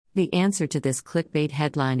The answer to this clickbait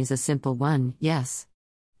headline is a simple one: yes.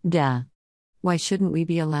 Duh. Why shouldn't we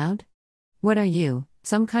be allowed? What are you,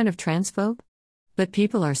 some kind of transphobe? But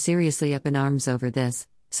people are seriously up in arms over this,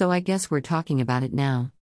 so I guess we're talking about it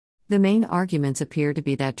now. The main arguments appear to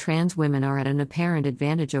be that trans women are at an apparent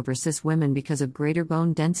advantage over cis women because of greater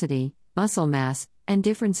bone density, muscle mass, and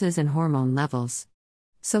differences in hormone levels.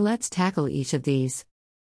 So let's tackle each of these.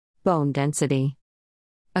 Bone density.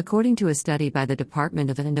 According to a study by the Department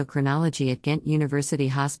of Endocrinology at Ghent University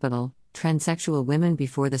Hospital, transsexual women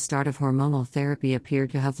before the start of hormonal therapy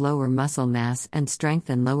appeared to have lower muscle mass and strength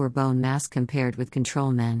and lower bone mass compared with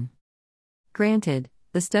control men. Granted,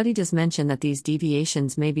 the study does mention that these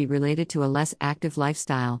deviations may be related to a less active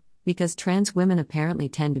lifestyle, because trans women apparently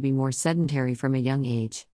tend to be more sedentary from a young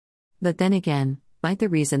age. But then again, might the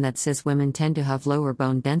reason that cis women tend to have lower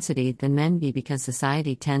bone density than men be because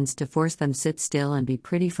society tends to force them sit still and be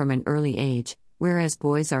pretty from an early age, whereas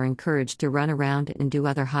boys are encouraged to run around and do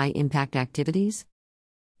other high-impact activities?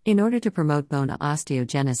 In order to promote bone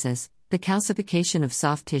osteogenesis, the calcification of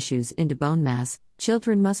soft tissues into bone mass,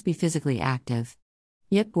 children must be physically active.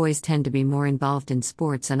 Yet boys tend to be more involved in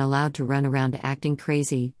sports and allowed to run around acting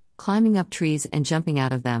crazy, climbing up trees and jumping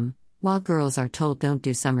out of them, while girls are told don't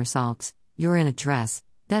do somersaults, you're in a dress,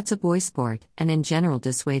 that's a boy sport, and in general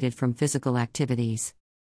dissuaded from physical activities.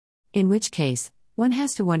 In which case, one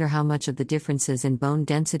has to wonder how much of the differences in bone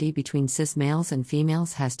density between cis males and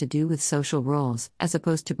females has to do with social roles, as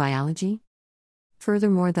opposed to biology?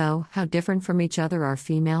 Furthermore though, how different from each other are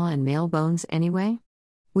female and male bones anyway?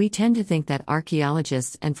 We tend to think that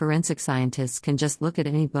archaeologists and forensic scientists can just look at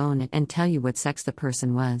any bone and tell you what sex the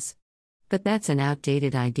person was. But that's an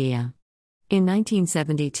outdated idea. In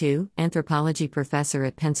 1972, anthropology professor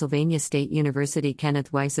at Pennsylvania State University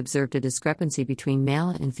Kenneth Weiss observed a discrepancy between male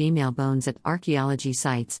and female bones at archaeology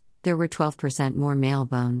sites. There were 12% more male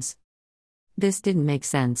bones. This didn't make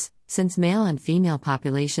sense, since male and female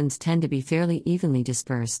populations tend to be fairly evenly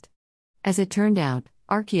dispersed. As it turned out,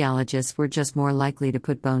 archaeologists were just more likely to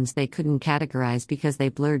put bones they couldn't categorize because they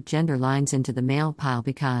blurred gender lines into the male pile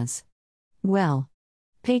because, well,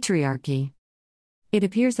 patriarchy. It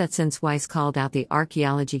appears that since Weiss called out the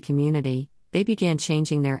archaeology community, they began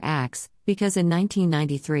changing their acts, because in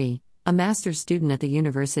 1993, a master's student at the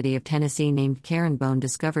University of Tennessee named Karen Bone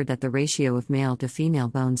discovered that the ratio of male to female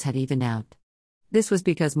bones had evened out. This was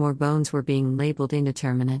because more bones were being labeled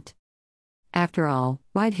indeterminate. After all,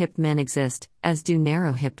 wide-hipped men exist, as do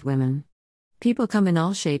narrow-hipped women. People come in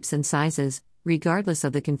all shapes and sizes, regardless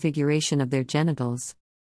of the configuration of their genitals.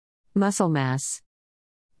 Muscle mass.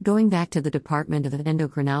 Going back to the Department of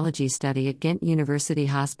Endocrinology study at Ghent University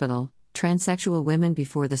Hospital, transsexual women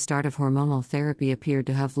before the start of hormonal therapy appeared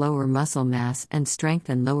to have lower muscle mass and strength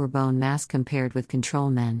and lower bone mass compared with control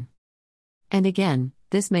men. And again,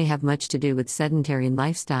 this may have much to do with sedentary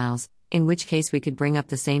lifestyles, in which case we could bring up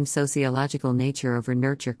the same sociological nature over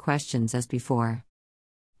nurture questions as before.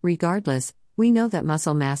 Regardless, we know that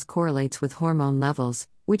muscle mass correlates with hormone levels,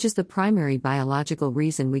 which is the primary biological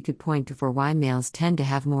reason we could point to for why males tend to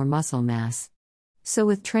have more muscle mass. So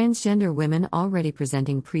with transgender women already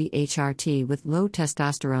presenting pre-HRT with low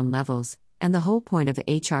testosterone levels, and the whole point of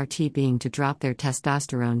HRT being to drop their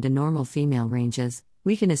testosterone to normal female ranges,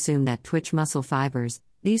 we can assume that twitch muscle fibers,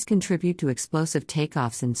 these contribute to explosive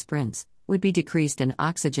takeoffs and sprints, would be decreased and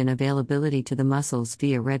oxygen availability to the muscles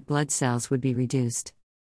via red blood cells would be reduced.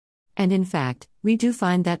 And in fact, we do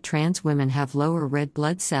find that trans women have lower red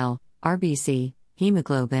blood cell, RBC,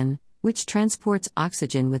 hemoglobin, which transports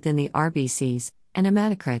oxygen within the RBCs, and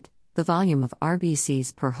hematocrit, the volume of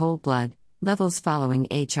RBCs per whole blood, levels following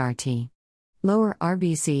HRT. Lower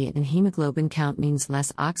RBC and hemoglobin count means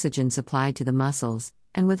less oxygen supplied to the muscles,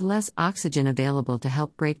 and with less oxygen available to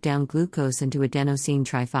help break down glucose into adenosine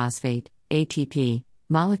triphosphate, ATP,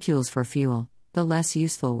 molecules for fuel, the less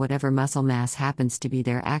useful whatever muscle mass happens to be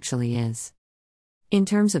there actually is. In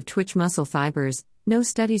terms of twitch muscle fibers, no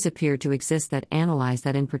studies appear to exist that analyze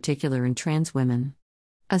that in particular in trans women.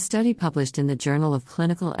 A study published in the Journal of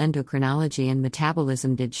Clinical Endocrinology and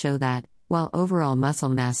Metabolism did show that, while overall muscle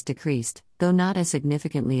mass decreased, though not as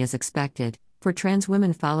significantly as expected, for trans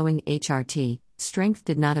women following HRT, strength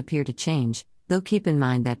did not appear to change, though keep in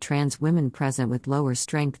mind that trans women present with lower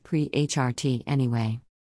strength pre-HRT anyway.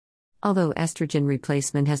 Although estrogen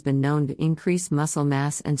replacement has been known to increase muscle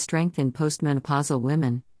mass and strength in postmenopausal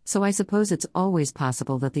women, so I suppose it's always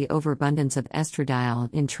possible that the overabundance of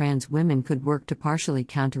estradiol in trans women could work to partially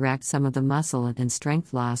counteract some of the muscle and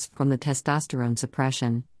strength loss from the testosterone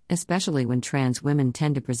suppression, especially when trans women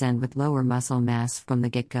tend to present with lower muscle mass from the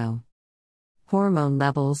get-go. Hormone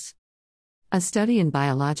levels. A study in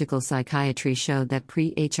biological psychiatry showed that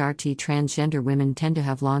pre-HRT transgender women tend to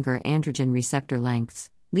have longer androgen receptor lengths,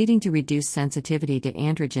 leading to reduced sensitivity to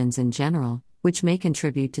androgens in general, which may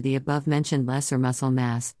contribute to the above-mentioned lesser muscle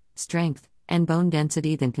mass, strength, and bone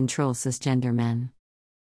density than control cisgender men.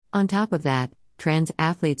 On top of that, trans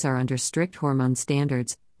athletes are under strict hormone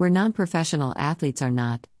standards, where non-professional athletes are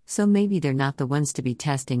not, so maybe they're not the ones to be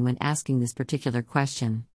testing when asking this particular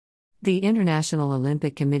question. The International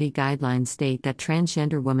Olympic Committee guidelines state that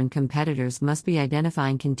transgender women competitors must be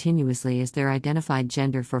identifying continuously as their identified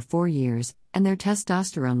gender for 4 years, and their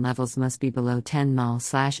testosterone levels must be below 10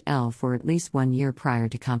 mol/L for at least 1 year prior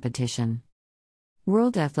to competition.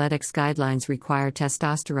 World Athletics guidelines require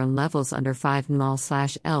testosterone levels under 5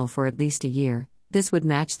 mol/L for at least a year. This would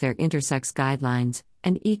match their intersex guidelines,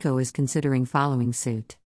 and ECO is considering following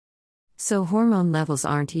suit. So hormone levels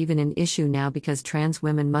aren't even an issue now because trans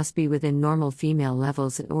women must be within normal female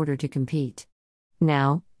levels in order to compete.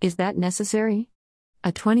 Now, is that necessary?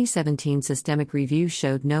 A 2017 systemic review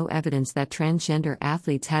showed no evidence that transgender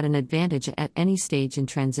athletes had an advantage at any stage in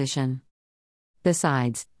transition.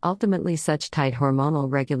 Besides, ultimately such tight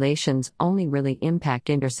hormonal regulations only really impact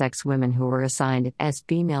intersex women who were assigned as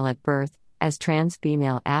female at birth, as trans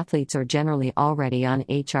female athletes are generally already on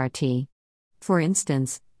HRT. For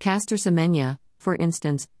instance, Caster Semenya,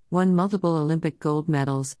 won multiple Olympic gold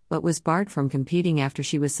medals, but was barred from competing after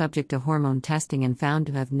she was subject to hormone testing and found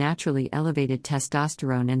to have naturally elevated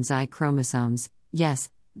testosterone and XY chromosomes. Yes,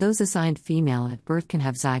 those assigned female at birth can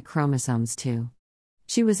have XY chromosomes too.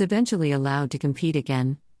 She was eventually allowed to compete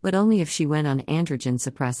again, but only if she went on androgen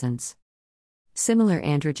suppressants. Similar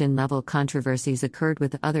androgen level controversies occurred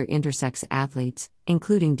with other intersex athletes,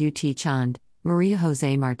 including Dutee Chand, Maria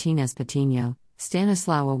Jose Martinez Patino,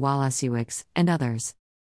 Stanislawa Wałęsiewicz, and others.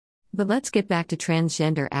 But let's get back to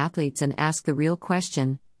transgender athletes and ask the real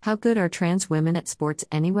question: how good are trans women at sports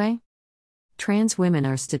anyway? Trans women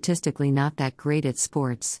are statistically not that great at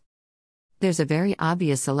sports. There's a very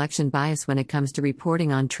obvious selection bias when it comes to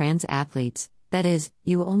reporting on trans athletes, that is,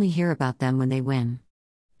 you only hear about them when they win.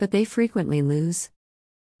 But they frequently lose.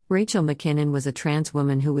 Rachel McKinnon was a trans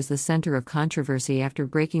woman who was the center of controversy after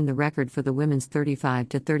breaking the record for the women's 35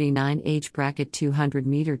 to 39 age bracket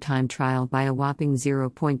 200-meter time trial by a whopping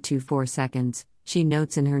 0.24 seconds. She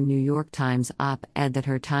notes in her New York Times op-ed that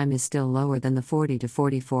her time is still lower than the 40 to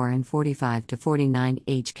 44 and 45 to 49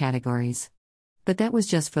 age categories. But that was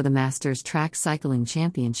just for the Masters Track Cycling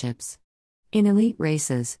Championships. In elite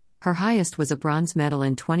races, her highest was a bronze medal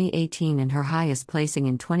in 2018 and her highest placing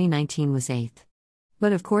in 2019 was 8th.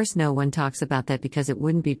 But of course no one talks about that because it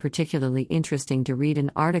wouldn't be particularly interesting to read an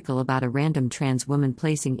article about a random trans woman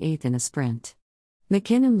placing 8th in a sprint.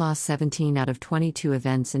 McKinnon lost 17 out of 22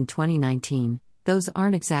 events in 2019, those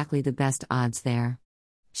aren't exactly the best odds there.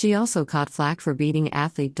 She also caught flack for beating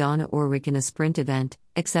athlete Donna Orwick in a sprint event,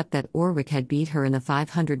 except that Orwick had beat her in the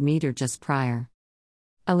 500-meter just prior.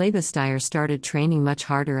 Aleba Steyer started training much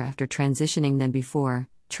harder after transitioning than before,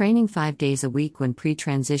 training 5 days a week when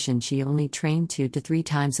pre-transition she only trained 2 to 3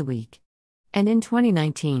 times a week. And in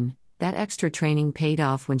 2019, that extra training paid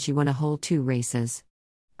off when she won a whole 2 races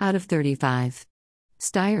out of 35.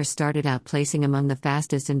 Steyer started out placing among the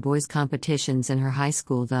fastest in boys' competitions in her high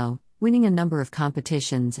school though, winning a number of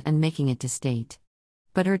competitions and making it to state.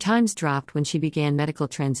 But her times dropped when she began medical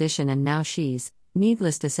transition and now she's,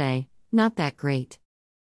 needless to say, not that great.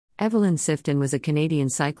 Evelyn Sifton was a Canadian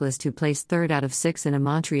cyclist who placed 3rd out of 6 in a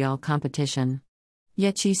Montreal competition.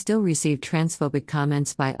 Yet she still received transphobic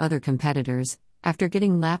comments by other competitors, after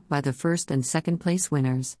getting lapped by the 1st and 2nd place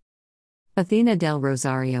winners. Athena Del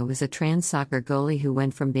Rosario is a trans soccer goalie who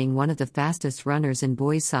went from being one of the fastest runners in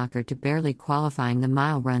boys soccer to barely qualifying the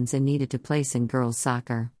mile runs and needed to place in girls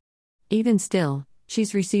soccer. Even still,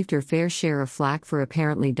 she's received her fair share of flack for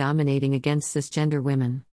apparently dominating against cisgender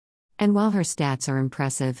women. And while her stats are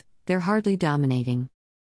impressive, they're hardly dominating.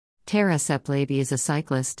 Tara Seplavy is a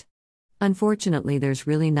cyclist. Unfortunately, there's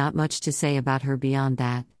really not much to say about her beyond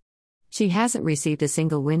that. She hasn't received a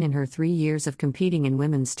single win in her 3 years of competing in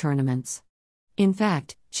women's tournaments. In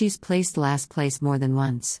fact, she's placed last place more than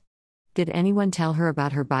once. Did anyone tell her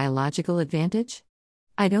about her biological advantage?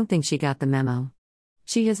 I don't think she got the memo.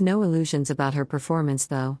 She has no illusions about her performance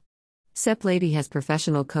though. Seplavy has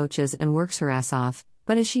professional coaches and works her ass off,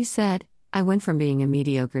 but as she said, I went from being a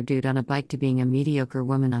mediocre dude on a bike to being a mediocre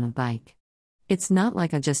woman on a bike. It's not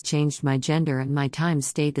like I just changed my gender and my time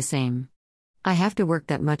stayed the same. I have to work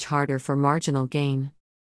that much harder for marginal gain.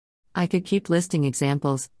 I could keep listing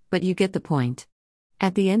examples, but you get the point.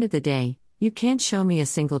 At the end of the day, you can't show me a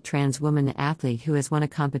single trans woman athlete who has won a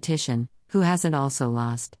competition, who hasn't also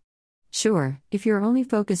lost. Sure, if you're only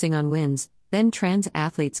focusing on wins, then trans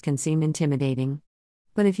athletes can seem intimidating.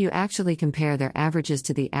 But if you actually compare their averages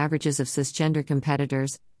to the averages of cisgender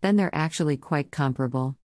competitors, then they're actually quite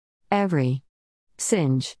comparable. Every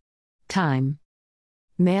singe time.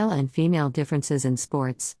 Male and female differences in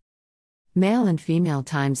sports. Male and female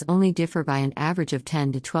times only differ by an average of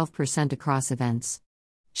 10 to 12% across events.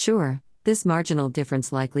 Sure, this marginal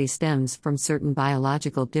difference likely stems from certain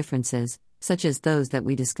biological differences, such as those that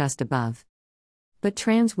we discussed above. But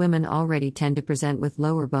trans women already tend to present with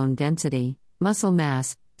lower bone density, muscle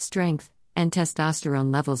mass, strength, and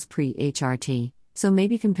testosterone levels pre-HRT, so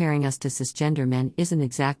maybe comparing us to cisgender men isn't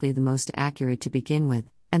exactly the most accurate to begin with,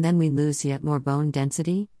 and then we lose yet more bone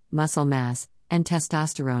density, muscle mass, and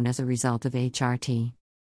testosterone as a result of HRT.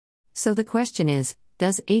 So the question is,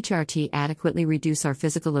 does HRT adequately reduce our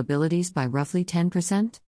physical abilities by roughly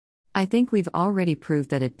 10%? I think we've already proved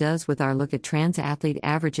that it does with our look at trans athlete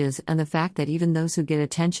averages and the fact that even those who get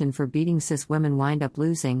attention for beating cis women wind up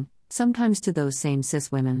losing, sometimes to those same cis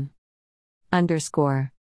women.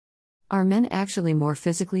 Are men actually more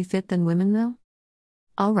physically fit than women though?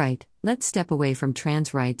 Alright, let's step away from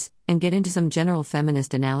trans rights and get into some general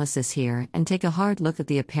feminist analysis here and take a hard look at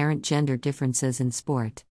the apparent gender differences in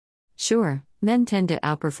sport. Sure, men tend to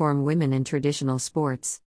outperform women in traditional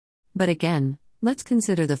sports. But again, let's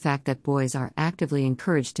consider the fact that boys are actively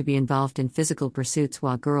encouraged to be involved in physical pursuits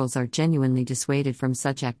while girls are genuinely dissuaded from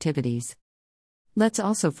such activities. Let's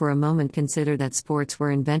also for a moment consider that sports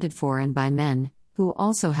were invented for and by men, who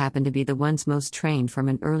also happen to be the ones most trained from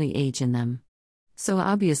an early age in them. So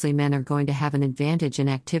obviously men are going to have an advantage in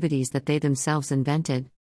activities that they themselves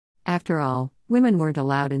invented. After all, women weren't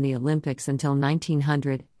allowed in the Olympics until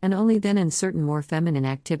 1900, and only then in certain more feminine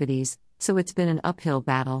activities, so it's been an uphill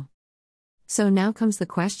battle. So now comes the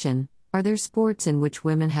question, are there sports in which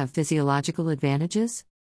women have physiological advantages?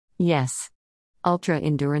 Yes.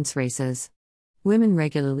 Ultra-endurance races. Women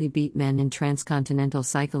regularly beat men in transcontinental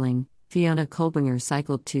cycling. Fiona Kolbinger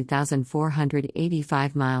cycled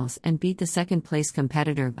 2,485 miles and beat the second-place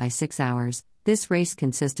competitor by 6 hours. This race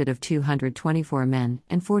consisted of 224 men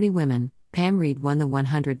and 40 women. Pam Reed won the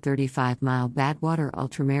 135-mile Badwater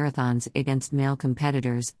ultramarathons against male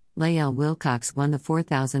competitors. Lael Wilcox won the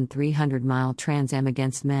 4,300-mile Trans Am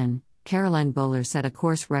against men. Caroline Bowler set a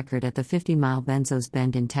course record at the 50-mile Benzos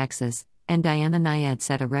Bend in Texas, and Diana Nyad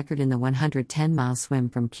set a record in the 110-mile swim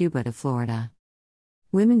from Cuba to Florida.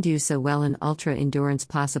 Women do so well in ultra-endurance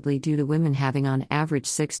possibly due to women having on average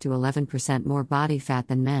 6 to 11% more body fat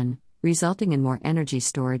than men, resulting in more energy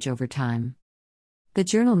storage over time. The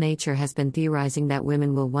journal Nature has been theorizing that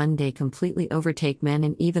women will one day completely overtake men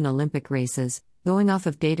in even Olympic races, going off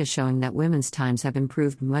of data showing that women's times have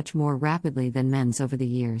improved much more rapidly than men's over the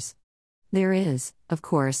years. There is, of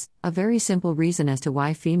course, a very simple reason as to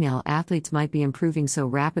why female athletes might be improving so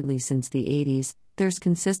rapidly since the 80s. There's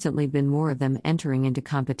consistently been more of them entering into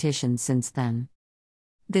competition since then.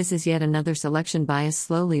 This is yet another selection bias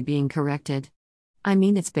slowly being corrected. I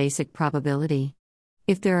mean, it's basic probability.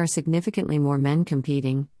 If there are significantly more men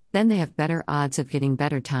competing, then they have better odds of getting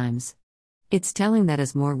better times. It's telling that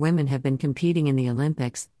as more women have been competing in the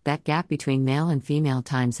Olympics, that gap between male and female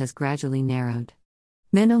times has gradually narrowed.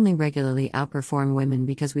 Men only regularly outperform women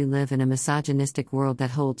because we live in a misogynistic world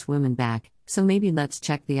that holds women back, so maybe let's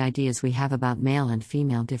check the ideas we have about male and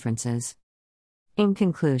female differences. In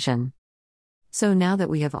conclusion. So now that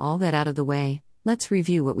we have all that out of the way, let's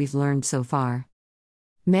review what we've learned so far.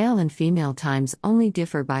 Male and female times only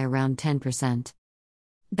differ by around 10%.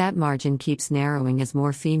 That margin keeps narrowing as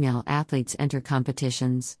more female athletes enter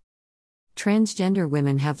competitions. Transgender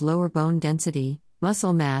women have lower bone density,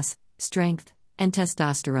 muscle mass, strength, and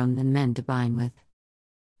testosterone than men to bind with.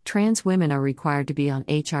 Trans women are required to be on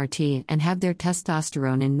HRT and have their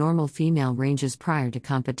testosterone in normal female ranges prior to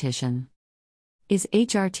competition. Is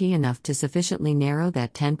HRT enough to sufficiently narrow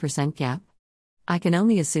that 10% gap? I can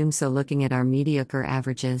only assume so looking at our mediocre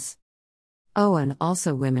averages. Oh, and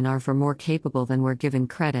also women are far more capable than we're given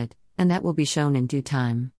credit, and that will be shown in due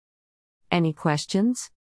time. Any questions?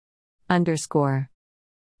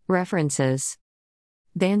 References.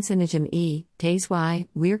 Van Sinigem E., Tays Y.,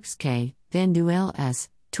 Weerks K., Van Duel S.,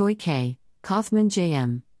 Toy K., Kaufman J.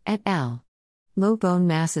 M., et al. Low bone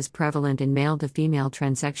mass is prevalent in male to female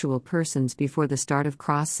transsexual persons before the start of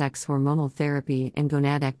cross-sex hormonal therapy and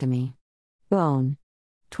gonadectomy. Bone.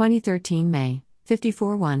 2013 May,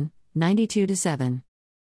 54-1, 92-7.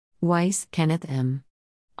 Weiss, Kenneth M.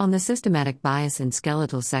 On the Systematic Bias in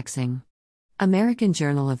Skeletal Sexing. American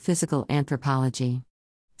Journal of Physical Anthropology.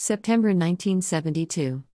 September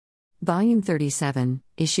 1972. Volume 37,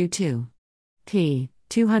 Issue 2. p.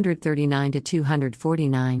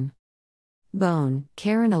 239-249. Bone,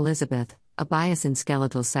 Karen Elizabeth, A Bias in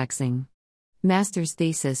Skeletal Sexing. Master's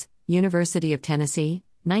Thesis, University of Tennessee,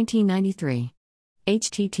 1993.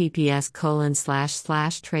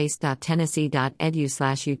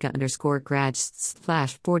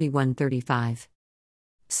 https://trace.tennessee.edu/uka_grad/4135.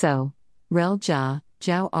 So, Rel Jia,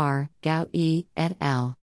 Zhao R., Gao E., et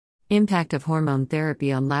al. Impact of Hormone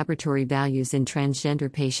Therapy on Laboratory Values in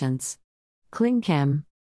Transgender Patients. ClinChem.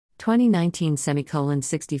 2019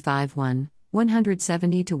 65 1,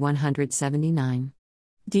 170 to 179.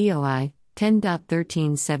 DOI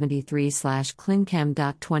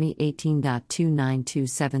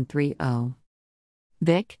 10.1373/clinchem.2018.292730.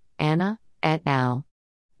 Vick, Anna, et al.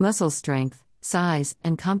 Muscle Strength, Size,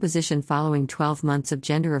 and Composition Following 12 Months of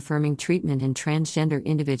Gender-Affirming Treatment in Transgender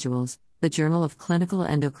Individuals, The Journal of Clinical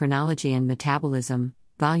Endocrinology and Metabolism,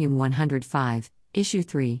 Volume 105, Issue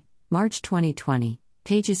 3, March 2020,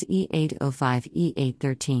 pages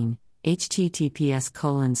E805-E813.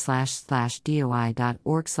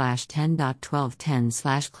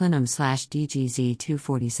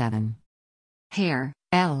 https://doi.org/10.1210/clinum/dgz247. Hare,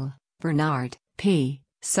 L., Bernard, P.,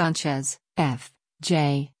 Sanchez, F.,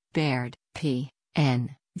 J., Baird, P.,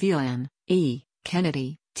 N., Villan, E.,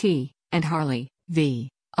 Kennedy, T., and Harley, V.,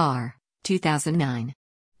 R. 2009.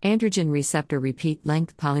 Androgen receptor repeat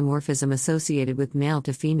length polymorphism associated with male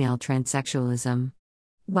to female transsexualism.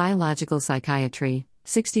 Biological Psychiatry,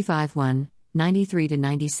 65 1, 93 to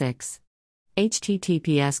 96.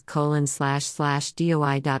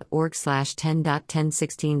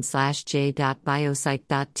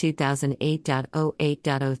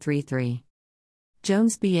 https://doi.org/10.1016/j.biopsych.2008.08.033.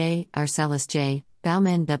 Jones B.A., Arcelis J.,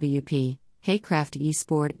 Baumann W.P., Haycraft E.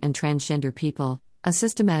 Sport and Transgender People, A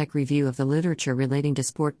Systematic Review of the Literature Relating to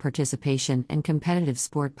Sport Participation and Competitive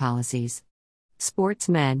Sport Policies. Sports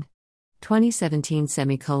Med. 2017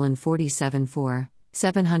 47 4,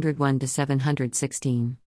 701 to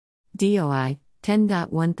 716. DOI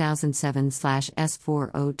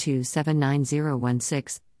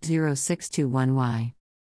 10.1007/S4027901606211Y.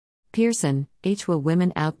 Pearson, H. Will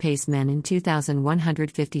Women Outpace Men in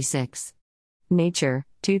 2156? Nature,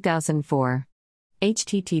 2004.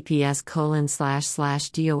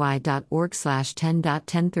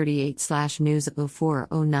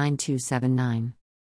 https://doi.org/10.1038/news04092979.